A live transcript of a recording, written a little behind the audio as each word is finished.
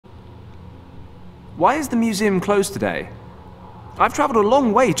Why is the museum closed today? I've traveled a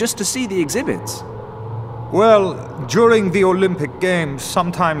long way just to see the exhibits. Well, during the Olympic Games,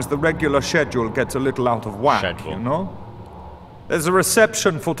 sometimes the regular schedule gets a little out of whack, you know? There's a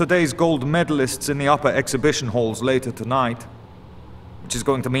reception for today's gold medalists in the upper exhibition halls later tonight. Which is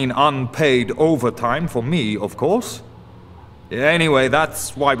going to mean unpaid overtime for me, of course. Anyway,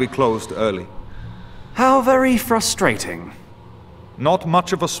 that's why we closed early. How very frustrating. Not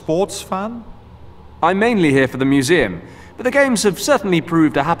much of a sports fan? I'm mainly here for the museum, but the games have certainly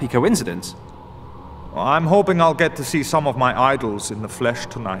proved a happy coincidence. I'm hoping I'll get to see some of my idols in the flesh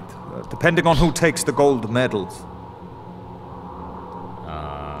tonight, depending on who takes the gold medals.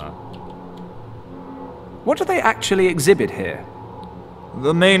 What do they actually exhibit here?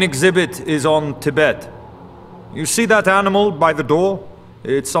 The main exhibit is on Tibet. You see that animal by the door?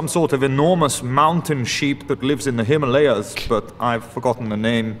 It's some sort of enormous mountain sheep that lives in the Himalayas, but I've forgotten the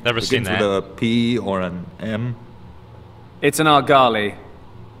name. Never seen that. Begins with a P or an M. It's an argali.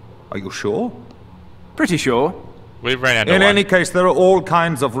 Are you sure? Pretty sure. We've ran into In one. any case, there are all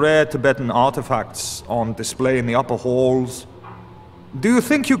kinds of rare Tibetan artifacts on display in the upper halls. Do you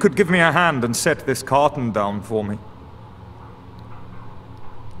think you could give me a hand and set this carton down for me?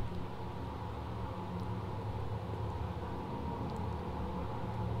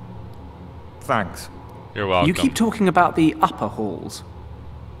 Thanks. You're welcome. You keep talking about the upper halls.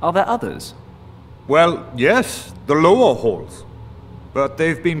 Are there others? Well, yes, the lower halls. But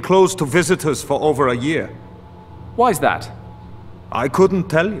they've been closed to visitors for over a year. Why's that? I couldn't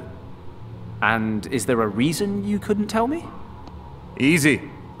tell you. And is there a reason you couldn't tell me? Easy.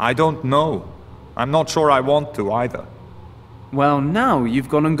 I don't know. I'm not sure I want to either. Well, now you've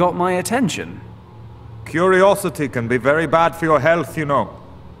gone and got my attention. Curiosity can be very bad for your health, you know.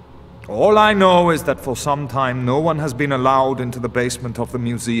 All I know is that for some time no one has been allowed into the basement of the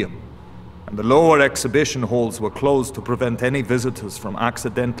museum, and the lower exhibition halls were closed to prevent any visitors from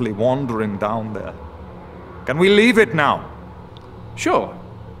accidentally wandering down there. Can we leave it now? Sure.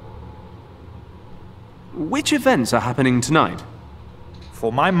 Which events are happening tonight?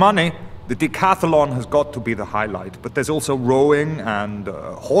 For my money, the decathlon has got to be the highlight, but there's also rowing and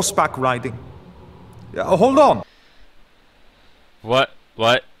horseback riding. Yeah, hold on. What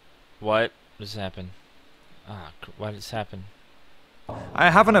has happened? What has happened?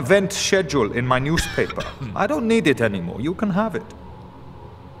 I have an event schedule in my newspaper. I don't need it anymore. You can have it.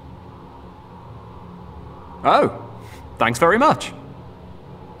 Oh, thanks very much.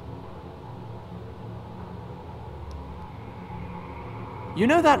 You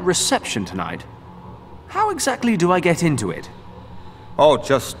know that reception tonight? How exactly do I get into it? Oh,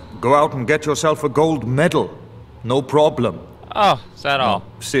 just go out and get yourself a gold medal. No problem. Oh, is that all? No,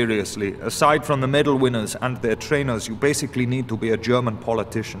 seriously, aside from the medal winners and their trainers, you basically need to be a German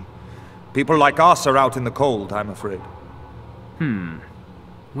politician. People like us are out in the cold, I'm afraid.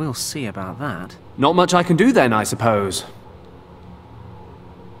 We'll see about that. Not much I can do then, I suppose.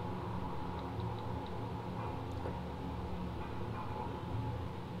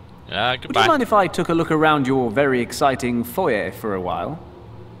 Goodbye. Would you mind if I took a look around your very exciting foyer for a while?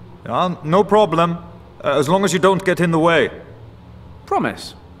 No problem. As long as you don't get in the way.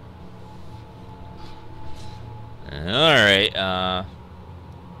 Promise. Alright, can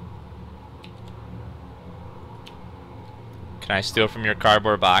I steal from your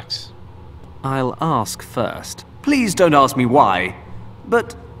cardboard box? I'll ask first. Please don't ask me why,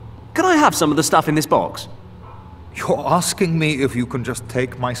 but can I have some of the stuff in this box? You're asking me if you can just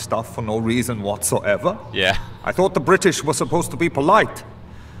take my stuff for no reason whatsoever? Yeah. I thought the British were supposed to be polite.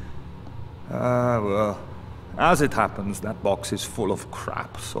 Well, as it happens, that box is full of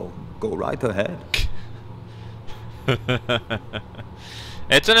crap, so go right ahead.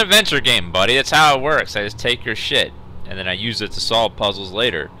 It's an adventure game, buddy. That's how it works. I just take your shit, and then I use it to solve puzzles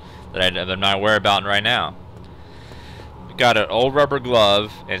later that I'm not aware about right now. We got an old rubber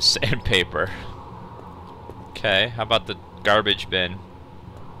glove and sandpaper. Okay, how about the garbage bin?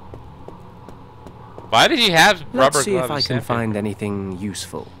 Why did he have rubber gloves? Let's see if I and can sandpaper? find anything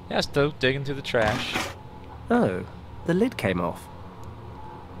useful. Yeah, still digging through the trash. Oh, the lid came off.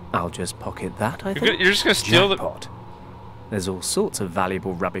 I'll just pocket that, I think. You're just gonna steal Jackpot. There's all sorts of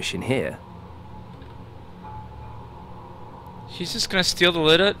valuable rubbish in here. She's just gonna steal the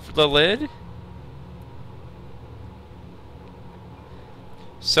lid?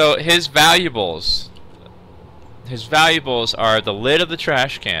 So his valuables are the lid of the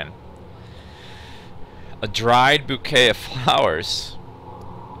trash can, a dried bouquet of flowers,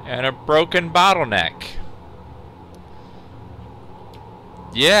 and a broken bottleneck.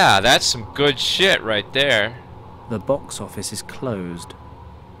 Yeah, that's some good shit right there. The box office is closed.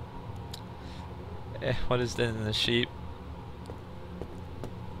 What is in the sheep?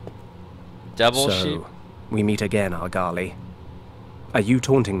 Double sheep? We meet again, Argali. Are you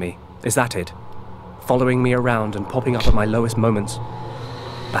taunting me? Is that it? Following me around and popping up at my lowest moments?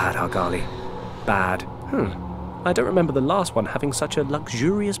 Bad, Argali. Bad. I don't remember the last one having such a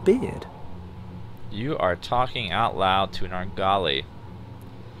luxurious beard. You are talking out loud to an Argali.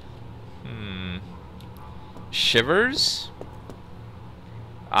 Shivers?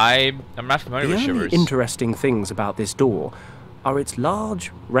 I'm not familiar with Shivers. The only interesting things about this door are its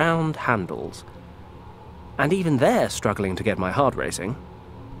large, round handles. And even they're struggling to get my heart racing.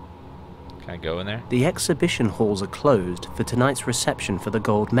 Can I go in there? The exhibition halls are closed for tonight's reception for the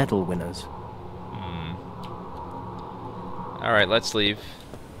gold medal winners. Alright, let's leave.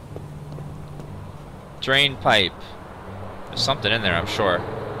 Drain pipe. There's something in there, I'm sure.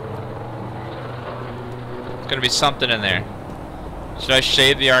 There's gonna be something in there. Should I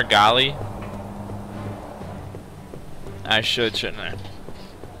shave the Argali? I should, shouldn't I?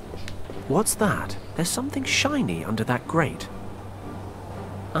 What's that? There's something shiny under that grate.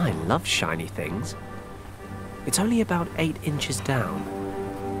 I love shiny things. It's only about 8 inches down,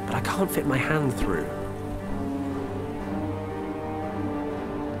 but I can't fit my hand through.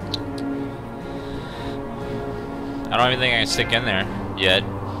 I don't even think I can stick in there yet.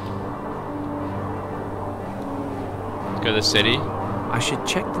 Go to the city. I should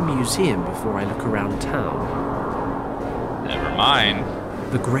check the museum before I look around town. Never mind.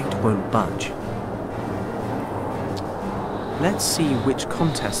 The grate won't budge. Let's see which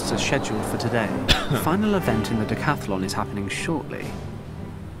contests are scheduled for today. The final event in the decathlon is happening shortly.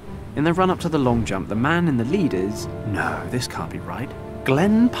 In the run-up to the long jump, the man in the lead is... No, this can't be right.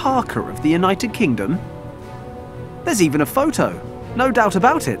 Glenn Parker of the United Kingdom? There's even a photo. No doubt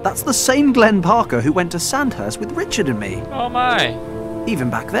about it. That's the same Glenn Parker who went to Sandhurst with Richard and me. Oh my. Even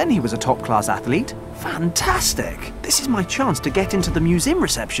back then he was a top-class athlete. Fantastic. This is my chance to get into the museum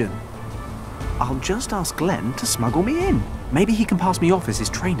reception. I'll just ask Glenn to smuggle me in. Maybe he can pass me off as his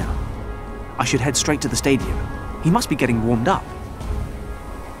trainer. I should head straight to the stadium. He must be getting warmed up.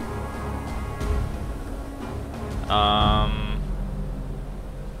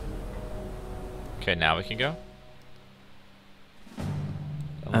 Okay, now we can go.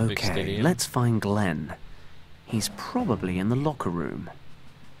 Okay, let's find Glenn. He's probably in the locker room.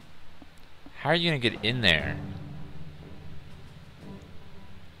 How are you gonna get in there?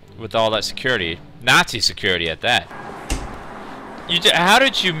 With all that security. Nazi security at that. How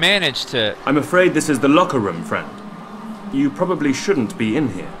did you manage to... I'm afraid this is the locker room, friend. You probably shouldn't be in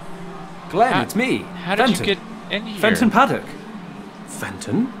here. Glenn, it's me. How did you get in here? Fenton Paddock.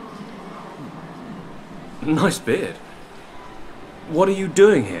 Fenton? Nice beard. What are you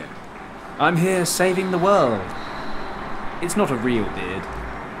doing here? I'm here saving the world. It's not a real beard.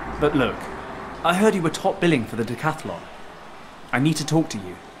 But look, I heard you were top billing for the decathlon. I need to talk to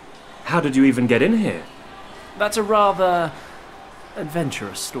you. How did you even get in here? That's a rather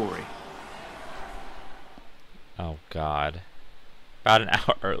adventurous story. Oh God. About an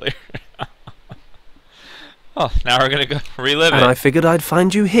hour earlier. Oh, now we're gonna go relive it. And I figured I'd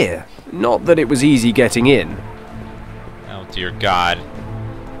find you here. Not that it was easy getting in. Oh dear God.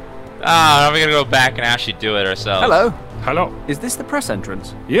 Ah, now we're gonna go back and actually do it ourselves. Hello. Hello. Is this the press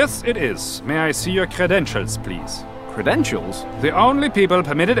entrance? Yes, it is. May I see your credentials, please? Credentials? The only people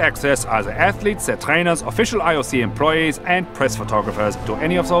permitted access are the athletes, their trainers, official IOC employees, and press photographers. Do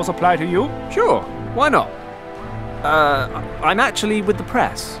any of those apply to you? Sure. Why not? I'm actually with the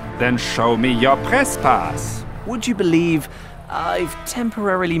press. Then show me your press pass. Would you believe I've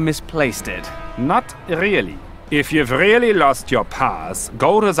temporarily misplaced it? Not really. If you've really lost your pass,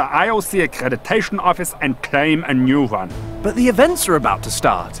 go to the IOC accreditation office and claim a new one. But the events are about to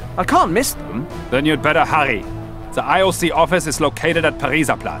start. I can't miss them. Then you'd better hurry. The IOC office is located at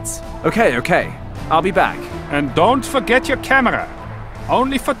Pariser Platz. Okay. I'll be back. And don't forget your camera.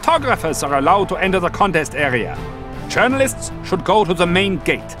 Only photographers are allowed to enter the contest area. Journalists should go to the main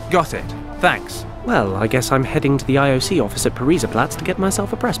gate. Got it. Thanks. Well, I guess I'm heading to the IOC office at Pariser Platz to get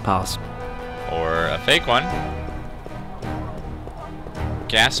myself a press pass. Or a fake one.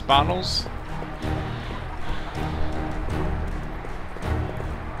 Gas bottles?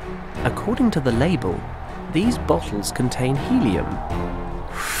 According to the label, these bottles contain helium.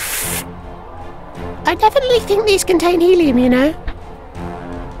 I definitely think these contain helium, you know.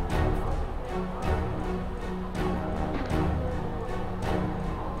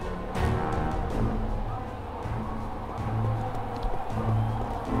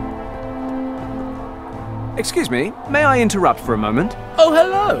 Excuse me, may I interrupt for a moment? Oh,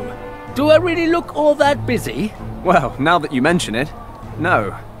 hello. Do I really look all that busy? Well, now that you mention it,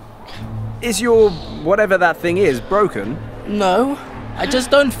 no. Is your whatever that thing is broken? No, I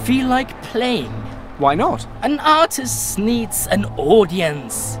just don't feel like playing. Why not? An artist needs an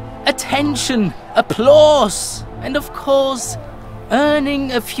audience, attention, applause, and of course,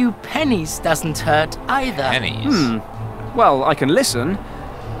 earning a few pennies doesn't hurt either. Pennies? Well, I can listen,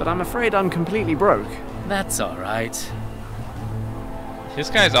 but I'm afraid I'm completely broke. That's alright.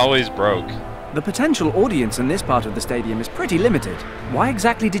 This guy's always broke. The potential audience in this part of the stadium is pretty limited. Why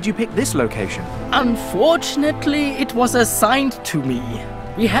exactly did you pick this location? Unfortunately, it was assigned to me.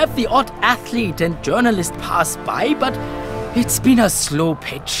 We have the odd athlete and journalist pass by, but it's been a slow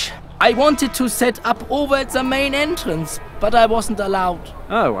pitch. I wanted to set up over at the main entrance, but I wasn't allowed.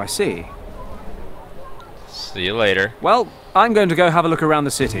 Oh, I see. See you later. Well, I'm going to go have a look around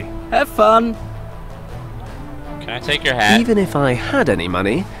the city. Have fun. Can I take your hat? Even if I had any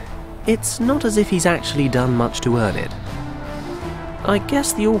money, it's not as if he's actually done much to earn it. I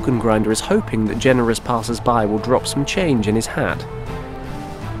guess the organ grinder is hoping that generous passers-by will drop some change in his hat.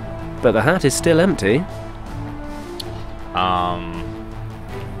 But the hat is still empty. A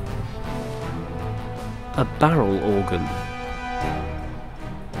barrel organ.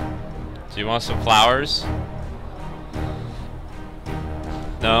 Do you want some flowers?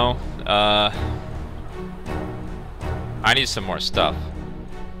 No? I need some more stuff.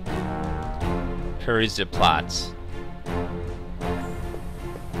 Platz.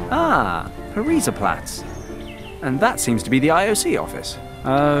 Ah, Platz. And that seems to be the IOC office.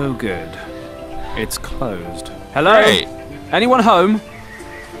 Oh, good. It's closed. Hello? Great. Anyone home?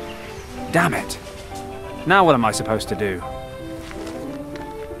 Damn it. Now what am I supposed to do?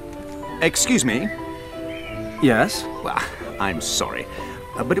 Excuse me? Yes? Well, I'm sorry,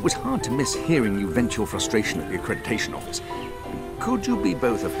 but it was hard to miss hearing you vent your frustration at the accreditation office. Could you be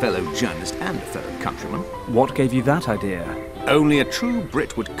both a fellow journalist and a fellow countryman? What gave you that idea? Only a true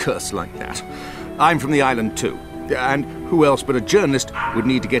Brit would curse like that. I'm from the island too, and who else but a journalist would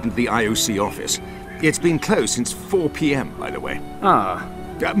need to get into the IOC office? It's been closed since 4 p.m., by the way. Ah.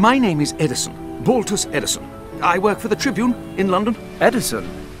 My name is Edison, Baltus Edison. I work for the Tribune in London. Edison?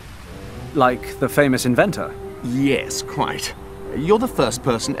 Like the famous inventor? Yes, quite. You're the first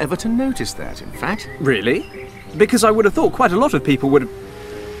person ever to notice that, in fact. Really? Because I would have thought quite a lot of people would have...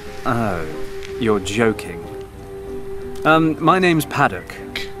 Oh, you're joking. My name's Paddock.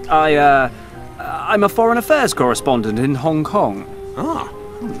 I'm a foreign affairs correspondent in Hong Kong. Ah,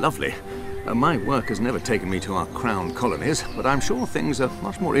 lovely. My work has never taken me to our crown colonies, but I'm sure things are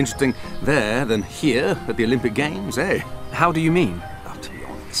much more interesting there than here at the Olympic Games, eh? How do you mean? To be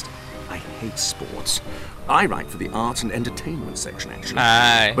honest, I hate sports. I write for the arts and entertainment section, actually.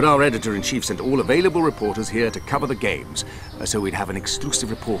 Hi. But our editor-in-chief sent all available reporters here to cover the games, so we'd have an exclusive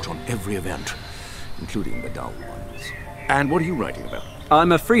report on every event, including the dull ones. And what are you writing about?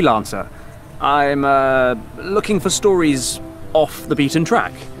 I'm a freelancer. I'm looking for stories off the beaten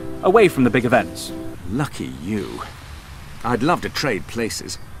track, away from the big events. Lucky you. I'd love to trade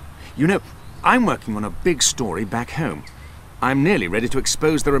places. You know, I'm working on a big story back home. I'm nearly ready to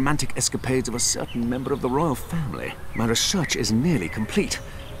expose the romantic escapades of a certain member of the royal family. My research is nearly complete.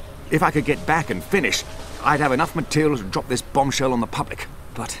 If I could get back and finish, I'd have enough material to drop this bombshell on the public.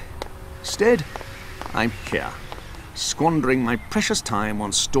 But instead, I'm here, squandering my precious time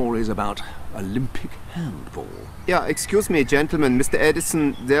on stories about Olympic handball. Yeah, excuse me, gentlemen. Mr.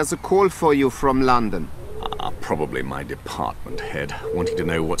 Edison, there's a call for you from London. Probably my department head, wanting to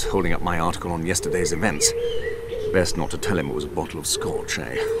know what's holding up my article on yesterday's events. Best not to tell him it was a bottle of scotch,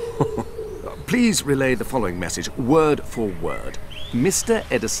 eh? Please relay the following message, word for word. Mr.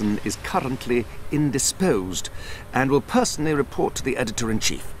 Edison is currently indisposed and will personally report to the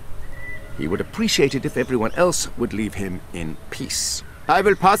editor-in-chief. He would appreciate it if everyone else would leave him in peace. I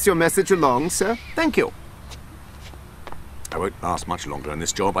will pass your message along, sir. Thank you. I won't last much longer in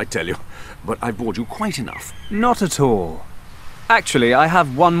this job, I tell you, but I've bored you quite enough. Not at all. Actually, I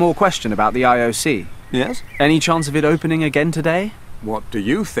have one more question about the IOC. Yes? Any chance of it opening again today? What do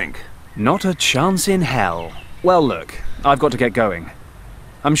you think? Not a chance in hell. Well, look, I've got to get going.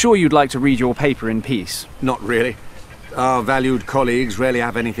 I'm sure you'd like to read your paper in peace. Not really. Our valued colleagues rarely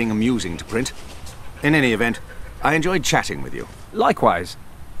have anything amusing to print. In any event, I enjoyed chatting with you. Likewise.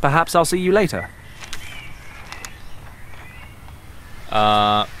 Perhaps I'll see you later.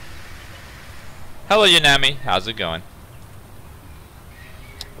 Hello, Yanami. How's it going?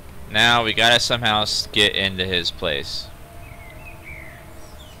 Now we gotta somehow get into his place.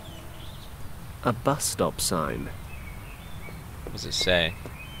 A bus stop sign. What does it say?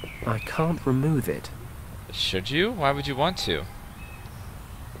 I can't remove it. Should you? Why would you want to?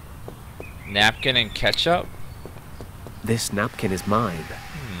 Napkin and ketchup? This napkin is mine.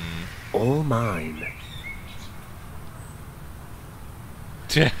 all mine.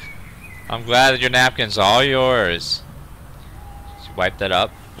 I'm glad that your napkin's all yours. Just wipe that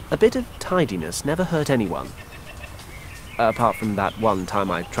up. A bit of tidiness never hurt anyone. Apart from that one time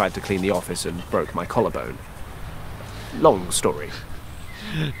I tried to clean the office and broke my collarbone. Long story.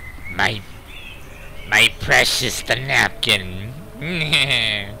 My precious, the napkin.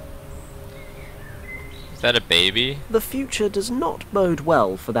 Is that a baby? The future does not bode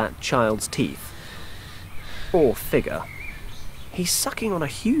well for that child's teeth. Or figure. He's sucking on a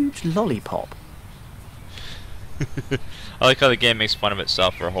huge lollipop. I like how the game makes fun of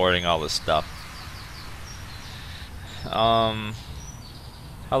itself for hoarding all this stuff. Hello,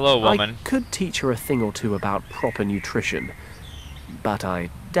 woman. I could teach her a thing or two about proper nutrition, but I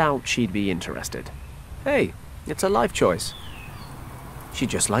doubt she'd be interested. Hey, it's a life choice. She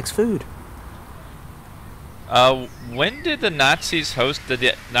just likes food. When did the Nazis host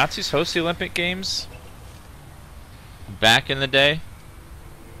the Olympic Games? Back in the day?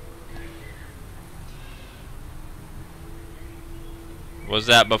 Was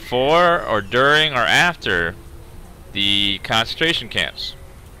that before or during or after the concentration camps?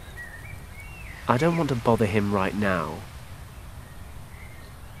 I don't want to bother him right now.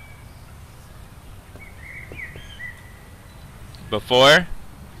 Before?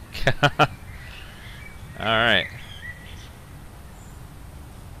 Alright.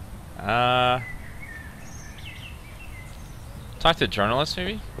 Talk to journalists,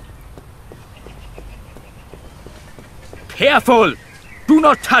 maybe? Careful! Do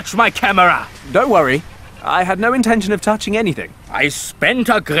not touch my camera! Don't worry. I had no intention of touching anything. I spent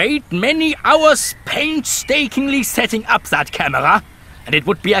a great many hours painstakingly setting up that camera, and it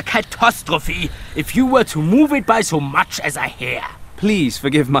would be a catastrophe if you were to move it by so much as a hair. Please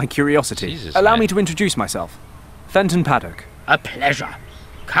forgive my curiosity. Jesus, Allow man. me to introduce myself. Fenton Paddock. A pleasure.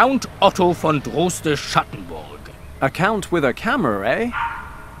 Count Otto von Droste-Schattenburg. A count with a camera, eh?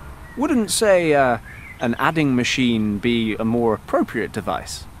 Wouldn't, say, an adding machine be a more appropriate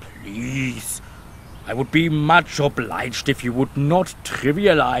device? Please. I would be much obliged if you would not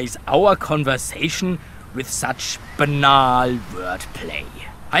trivialize our conversation with such banal wordplay.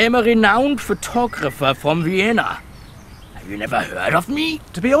 I am a renowned photographer from Vienna. Have you never heard of me?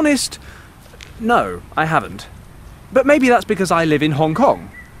 To be honest, no, I haven't. But maybe that's because I live in Hong Kong.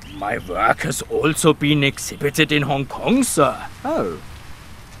 My work has also been exhibited in Hong Kong, sir. Oh.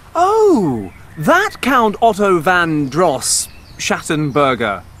 Oh! That Count Otto van Dross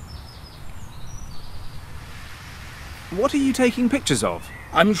Schattenberger. What are you taking pictures of?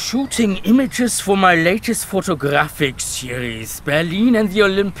 I'm shooting images for my latest photographic series, Berlin and the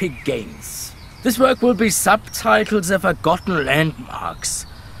Olympic Games. This work will be subtitled The Forgotten Landmarks.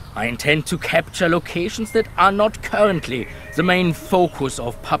 I intend to capture locations that are not currently the main focus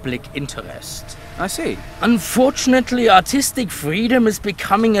of public interest. I see. Unfortunately, artistic freedom is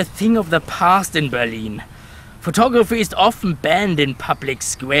becoming a thing of the past in Berlin. Photography is often banned in public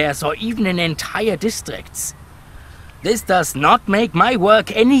squares or even in entire districts. This does not make my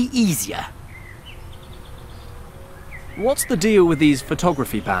work any easier. What's the deal with these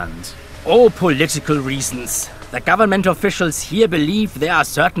photography bans? All political reasons. The government officials here believe there are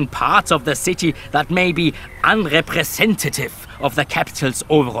certain parts of the city that may be unrepresentative of the capital's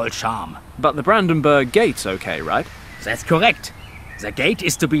overall charm. But the Brandenburg Gate's okay, right? That's correct. The gate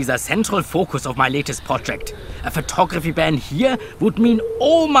is to be the central focus of my latest project. A photography ban here would mean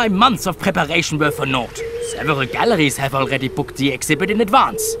all my months of preparation were for naught. Several galleries have already booked the exhibit in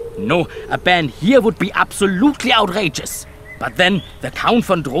advance. No, a ban here would be absolutely outrageous. But then, the Count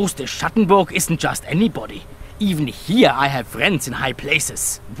von Droste-Schattenburg isn't just anybody. Even here I have friends in high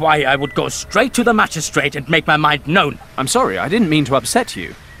places. Why, I would go straight to the magistrate and make my mind known. I'm sorry, I didn't mean to upset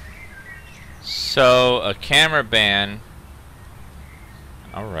you. So, a camera ban...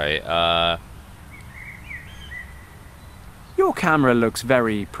 Alright, Your camera looks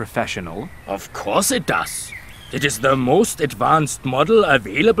very professional. Of course it does. It is the most advanced model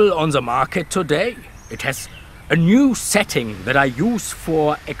available on the market today. It has a new setting that I use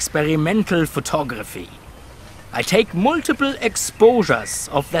for experimental photography. I take multiple exposures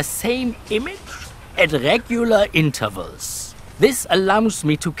of the same image at regular intervals. This allows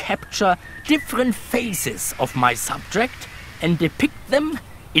me to capture different phases of my subject and depict them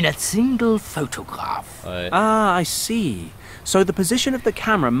in a single photograph. Ah, I see. So the position of the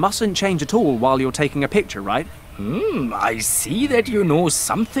camera mustn't change at all while you're taking a picture, right? I see that you know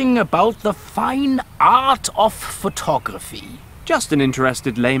something about the fine art of photography. Just an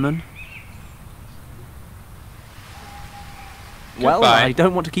interested layman. Well, Goodbye. I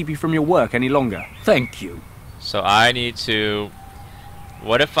don't want to keep you from your work any longer. Thank you. so I need to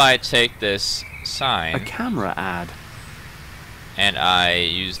What if I take this sign... A camera ad. And I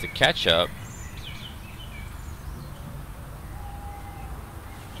use the ketchup...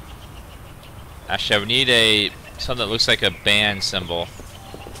 Actually, I would need something that looks like a band symbol.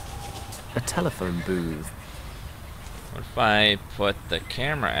 A telephone booth. What if I put the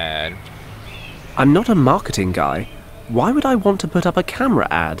camera ad? I'm not a marketing guy. Why would I want to put up a camera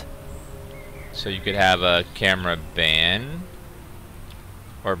ad? So you could have a camera band?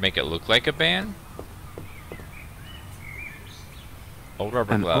 Or make it look like a band? Old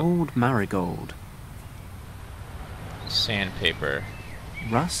rubber glove. An old marigold. Sandpaper.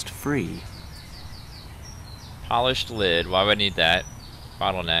 Rust-free. Polished lid. Why would I need that?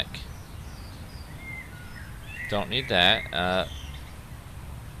 Bottleneck. Don't need that. Can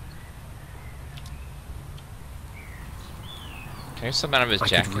I get something out of his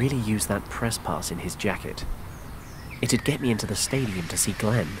jacket? I could really use that press pass in his jacket. It'd get me into the stadium to see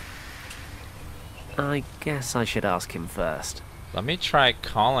Glenn. I guess I should ask him first. Let me try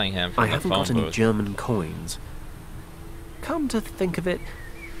calling him from the phone booth. I haven't got any German coins. Come to think of it,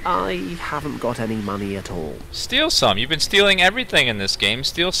 I haven't got any money at all. Steal some. You've been stealing everything in this game.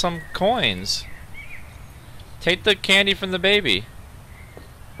 Steal some coins. Take the candy from the baby.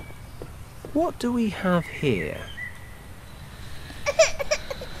 What do we have here?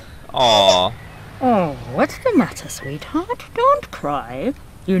 Aww. Oh, what's the matter, sweetheart? Don't cry.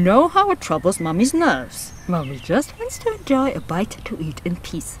 You know how it troubles Mummy's nerves. Mummy just wants to enjoy a bite to eat in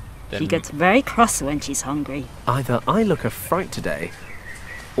peace. She gets very cross when she's hungry. Either I look a fright today,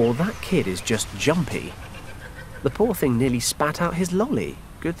 or that kid is just jumpy. The poor thing nearly spat out his lolly.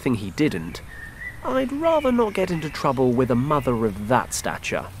 Good thing he didn't. I'd rather not get into trouble with a mother of that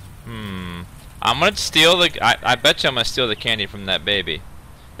stature. I'm gonna steal the... I bet you I'm gonna steal the candy from that baby.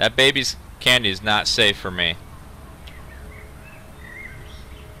 That baby's candy is not safe for me.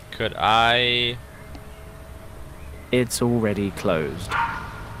 Could I... It's already closed.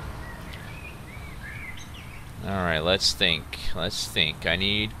 Alright, let's think. Let's think. I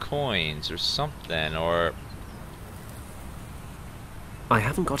need coins or something, or... I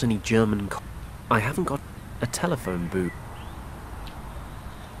haven't got any German... I haven't got a telephone booth.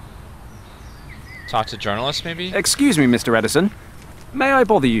 Talk to journalists, maybe? Excuse me, Mr. Edison. May I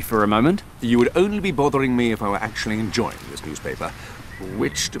bother you for a moment? You would only be bothering me if I were actually enjoying this newspaper.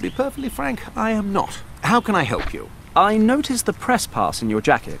 Which, to be perfectly frank, I am not. How can I help you? I noticed the press pass in your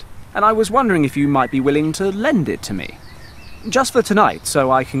jacket, and I was wondering if you might be willing to lend it to me. Just for tonight, so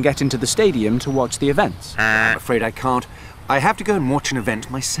I can get into the stadium to watch the events. I'm afraid I can't. I have to go and watch an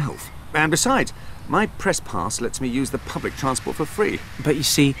event myself. And besides, my press pass lets me use the public transport for free. But you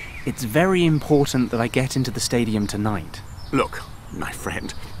see, it's very important that I get into the stadium tonight. Look, my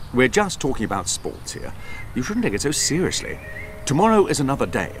friend, we're just talking about sports here. You shouldn't take it so seriously. Tomorrow is another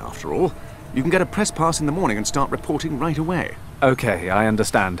day, after all. You can get a press pass in the morning and start reporting right away. Okay, I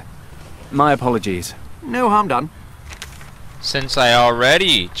understand. My apologies. No harm done. Since I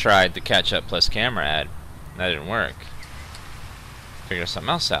already tried the ketchup plus camera ad, that didn't work. Figure something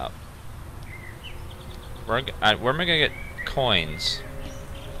else out. Where am I gonna get coins?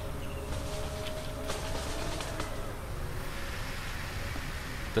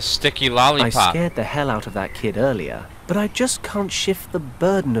 The sticky lollipop. I scared the hell out of that kid earlier, but I just can't shift the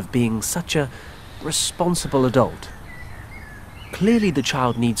burden of being such a responsible adult. Clearly the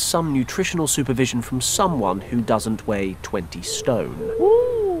child needs some nutritional supervision from someone who doesn't weigh 20 stone.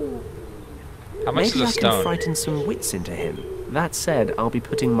 Ooh. How much is Maybe a I stone? can frighten some wits into him. That said, I'll be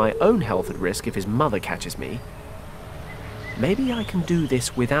putting my own health at risk if his mother catches me. Maybe I can do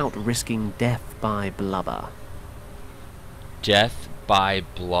this without risking death by blubber. Death by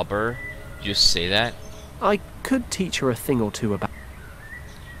blubber? Did you just say that? I could teach her a thing or two about...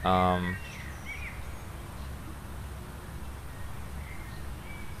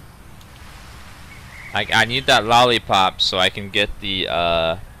 I need that lollipop so I can get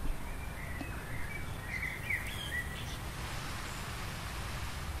the,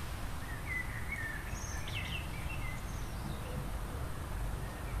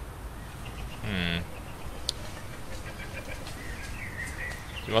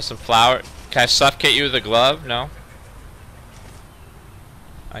 You want some flour? Can I suffocate you with a glove? No?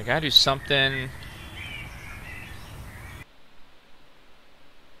 I gotta do something.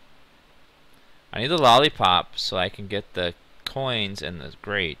 I need the lollipop so I can get the coins and the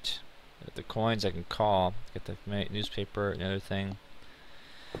grate. With the coins I can call, get the newspaper and other thing.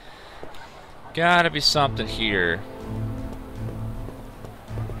 Gotta be something here.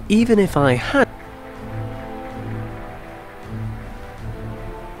 Even if I had...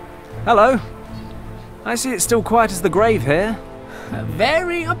 Hello. I see it's still quiet as the grave here.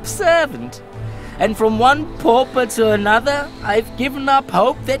 very observant. And from one pauper to another, I've given up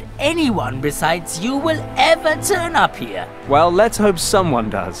hope that anyone besides you will ever turn up here. Well, let's hope someone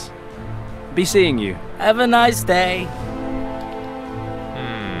does. Be seeing you. Have a nice day.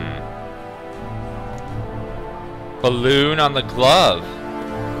 Balloon on the glove.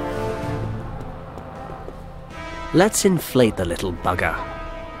 Let's inflate the little bugger.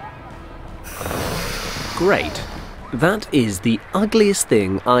 Great. That is the ugliest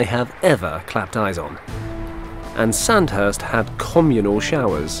thing I have ever clapped eyes on. And Sandhurst had communal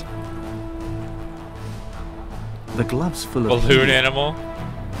showers. The glove's full of balloon animal.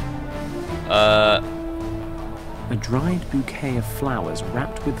 A dried bouquet of flowers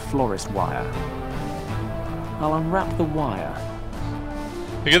wrapped with florist wire. I'll unwrap the wire.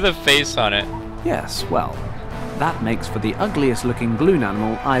 Look at the face on it. Yes, well, that makes for the ugliest looking balloon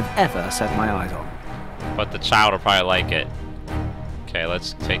animal I've ever set my eyes on. But the child will probably like it. Okay,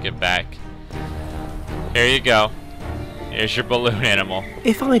 let's take it back. Here you go. Here's your balloon animal.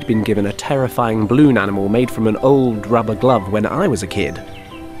 If I'd been given a terrifying balloon animal made from an old rubber glove when I was a kid,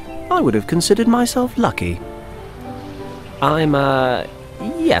 I would have considered myself lucky.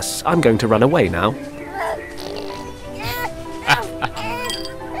 Yes, I'm going to run away now.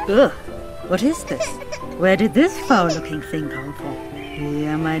 Ugh, what is this? Where did this foul-looking thing come from?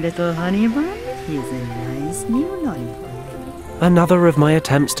 Here, my little honey bun. Here's a nice new lollipop. Another of my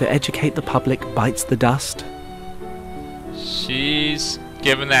attempts to educate the public bites the dust. She's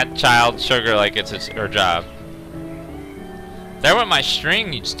giving that child sugar like it's her job. There went my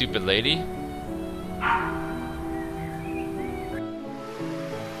string, you stupid lady.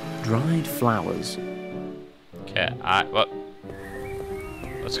 Dried flowers. Okay, well,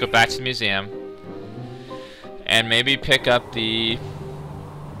 let's go back to the museum and maybe pick up the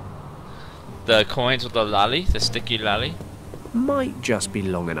coins with the lolly, the sticky lolly. Might just be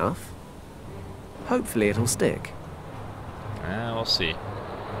long enough. Hopefully it'll stick. We'll see.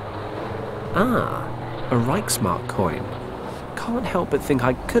 Ah, a Reichsmark coin. Can't help but think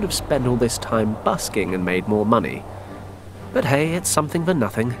I could have spent all this time busking and made more money. But hey, it's something for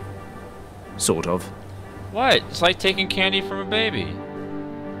nothing. Sort of. What? It's like taking candy from a baby.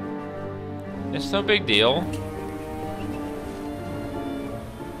 It's no big deal.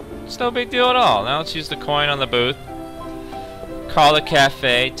 It's no big deal at all. Now let's use the coin on the booth. Call the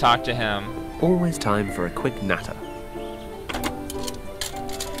cafe, talk to him. Always time for a quick natter.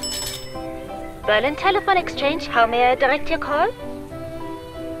 Berlin Telephone Exchange, how may I direct your call?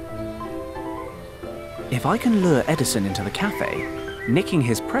 If I can lure Edison into the cafe, nicking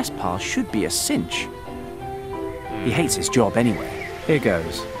his press pass should be a cinch. He hates his job anyway. Here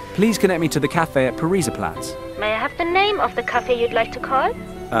goes. Please connect me to the cafe at Pariserplatz. May I have the name of the cafe you'd like to call?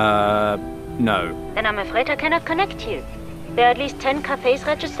 No. Then I'm afraid I cannot connect you. There are at least 10 cafes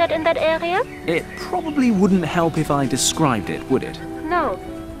registered in that area? It probably wouldn't help if I described it, would it? No.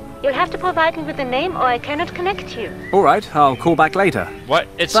 You'll have to provide me with a name or I cannot connect you. All right, I'll call back later. What?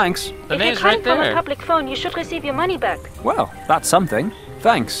 Thanks. The name's if you're right calling from there. a public phone, you should receive your money back. Well, that's something.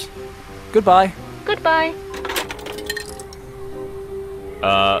 Thanks. Goodbye. Goodbye.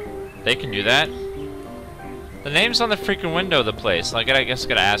 They can do that? The name's on the freaking window of the place. I guess I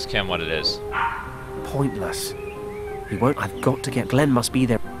gotta ask him what it is. Pointless. He won't. I've got to get. Glenn must be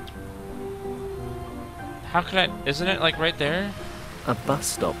there. How could I? Isn't it like right there? A bus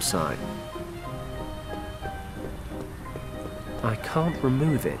stop sign. I can't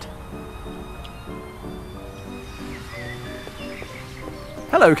remove it.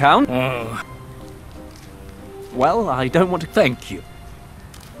 Hello, Count. Well, I don't want to thank you.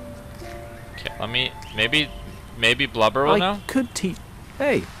 Okay, let me. Maybe Blubber will know. I could teach.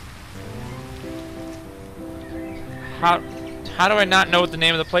 Hey. How do I not know what the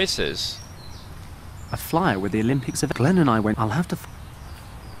name of the place is? A flyer with the Olympics of Glenn and I went. I'll have to.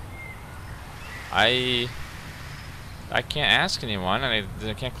 I can't ask anyone, and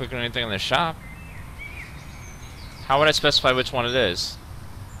I can't click on anything in the shop. How would I specify which one it is?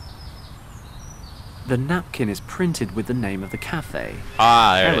 The napkin is printed with the name of the cafe.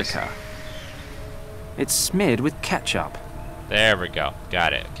 Ah, there it is. Erica. It's smeared with ketchup. There we go.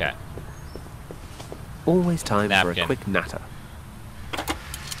 Got it. Okay. Always time Napkin. for a quick natter.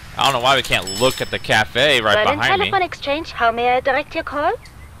 I don't know why we can't look at the cafe right Berlin behind me. Telephone Exchange, how may I direct your call?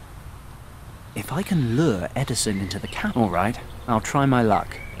 If I can lure Edison into the cafe... All right, I'll try my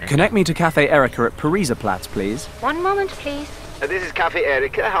luck. Connect me to Cafe Erica at Pariserplatz, please. One moment, please. This is Cafe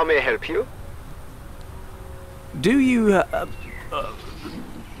Erica. How may I help you? Do you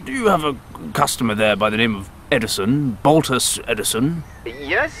have a customer there by the name of Edison? Baltus Edison?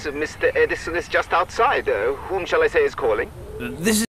 Yes, Mr. Edison is just outside. Whom shall I say is calling? This is